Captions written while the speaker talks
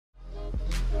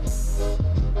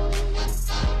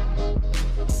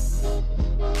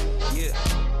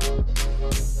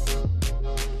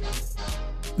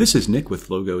This is Nick with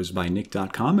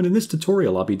logosbynick.com, and in this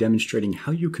tutorial I'll be demonstrating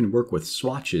how you can work with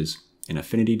swatches in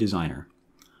Affinity Designer.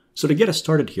 So to get us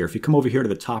started here, if you come over here to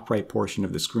the top right portion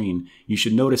of the screen, you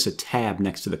should notice a tab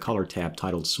next to the color tab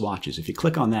titled Swatches. If you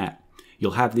click on that,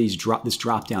 you'll have this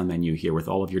drop-down menu here with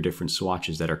all of your different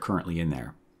swatches that are currently in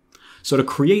there. So to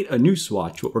create a new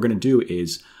swatch, what we're going to do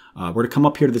is we're going to come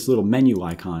up here to this little menu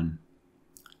icon.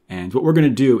 And what we're going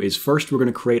to do is first we're going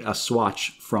to create a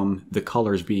swatch from the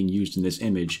colors being used in this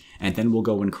image, and then we'll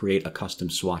go and create a custom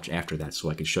swatch after that so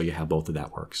I can show you how both of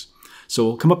that works. So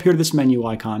we'll come up here to this menu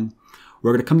icon.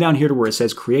 We're going to come down here to where it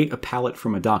says create a palette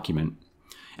from a document.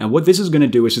 And what this is going to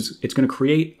do is it's going to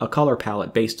create a color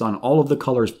palette based on all of the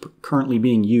colors currently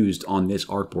being used on this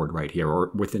artboard right here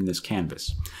or within this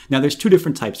canvas. Now there's two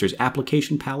different types. There's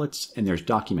application palettes and there's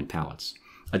document palettes.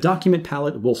 A document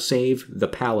palette will save the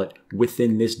palette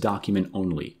within this document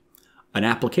only. An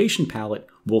application palette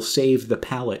will save the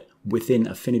palette within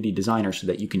Affinity Designer so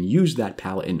that you can use that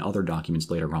palette in other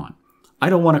documents later on. I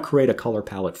don't want to create a color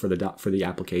palette for the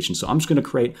application, so I'm just going to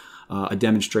create a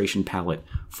demonstration palette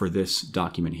for this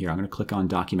document here. I'm going to click on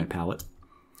Document Palette.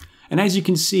 And as you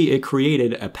can see, it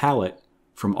created a palette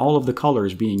from all of the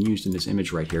colors being used in this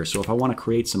image right here. So if I want to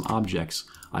create some objects,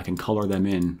 I can color them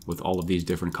in with all of these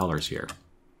different colors here.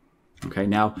 Okay,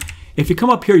 now if you come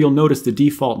up here, you'll notice the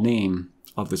default name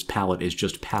of this palette is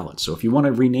just palette. So if you want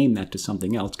to rename that to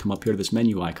something else, come up here to this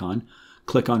menu icon,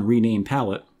 click on Rename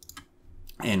Palette,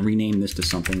 and rename this to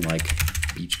something like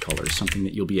Beach Colors, something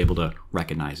that you'll be able to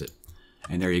recognize it.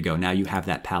 And there you go. Now you have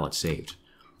that palette saved.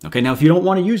 Okay, now if you don't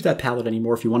want to use that palette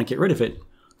anymore, if you want to get rid of it,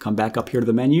 come back up here to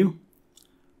the menu,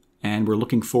 and we're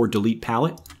looking for Delete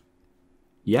Palette.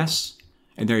 Yes,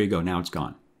 and there you go. Now it's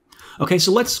gone. Okay,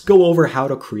 so let's go over how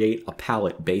to create a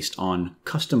palette based on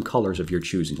custom colors of your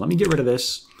choosing. Let me get rid of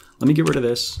this. Let me get rid of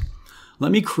this. Let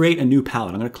me create a new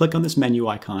palette. I'm going to click on this menu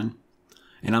icon,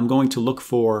 and I'm going to look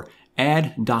for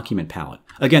Add Document Palette.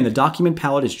 Again, the document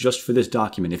palette is just for this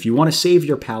document. If you want to save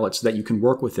your palette so that you can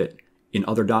work with it in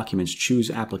other documents, choose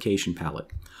Application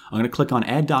Palette. I'm going to click on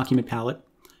Add Document Palette,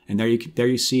 and there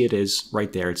you see it is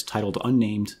right there. It's titled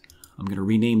Unnamed. I'm going to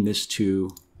rename this to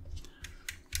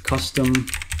Custom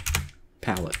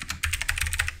Palette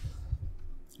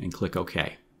and click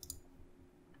OK.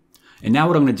 And now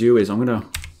what I'm going to do is I'm going to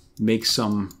make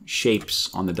some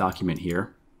shapes on the document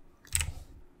here.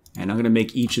 And I'm going to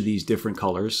make each of these different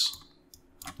colors.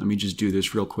 Let me just do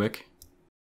this real quick.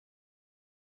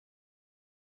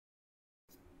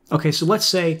 Okay, so let's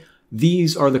say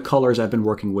these are the colors I've been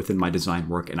working with in my design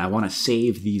work, and I want to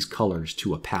save these colors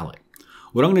to a palette.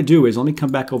 What I'm going to do is let me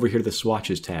come back over here to the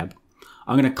Swatches tab.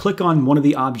 I'm going to click on one of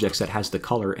the objects that has the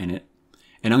color in it,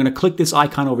 and I'm going to click this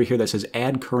icon over here that says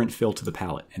Add Current Fill to the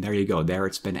Palette. And there you go. There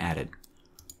it's been added.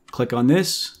 Click on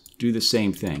this. Do the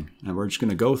same thing. And we're just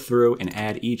going to go through and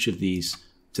add each of these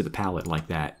to the palette like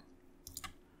that.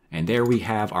 And there we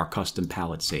have our custom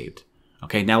palette saved.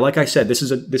 Okay, now like I said, this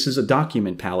is a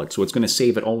document palette, so it's going to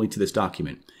save it only to this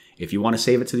document. If you want to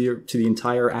save it to the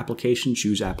entire application,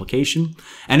 choose Application.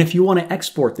 And if you want to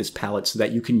export this palette so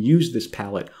that you can use this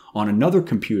palette on another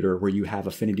computer where you have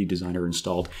Affinity Designer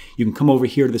installed, you can come over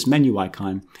here to this menu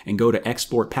icon and go to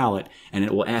Export Palette, and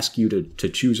it will ask you to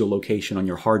choose a location on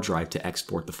your hard drive to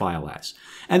export the file as.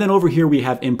 And then over here we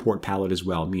have Import Palette as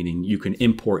well, meaning you can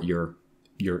import your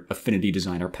Affinity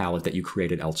Designer palette that you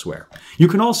created elsewhere. You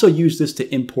can also use this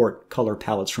to import color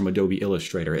palettes from Adobe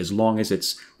Illustrator as long as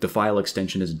the file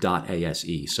extension is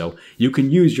 .ase. So you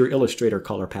can use your Illustrator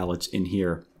color palettes in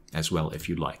here as well if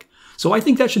you'd like. So I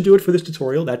think that should do it for this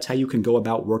tutorial. That's how you can go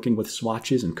about working with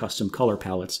swatches and custom color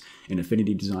palettes in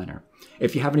Affinity Designer.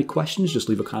 If you have any questions, just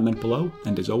leave a comment below.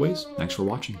 And as always, thanks for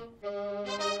watching.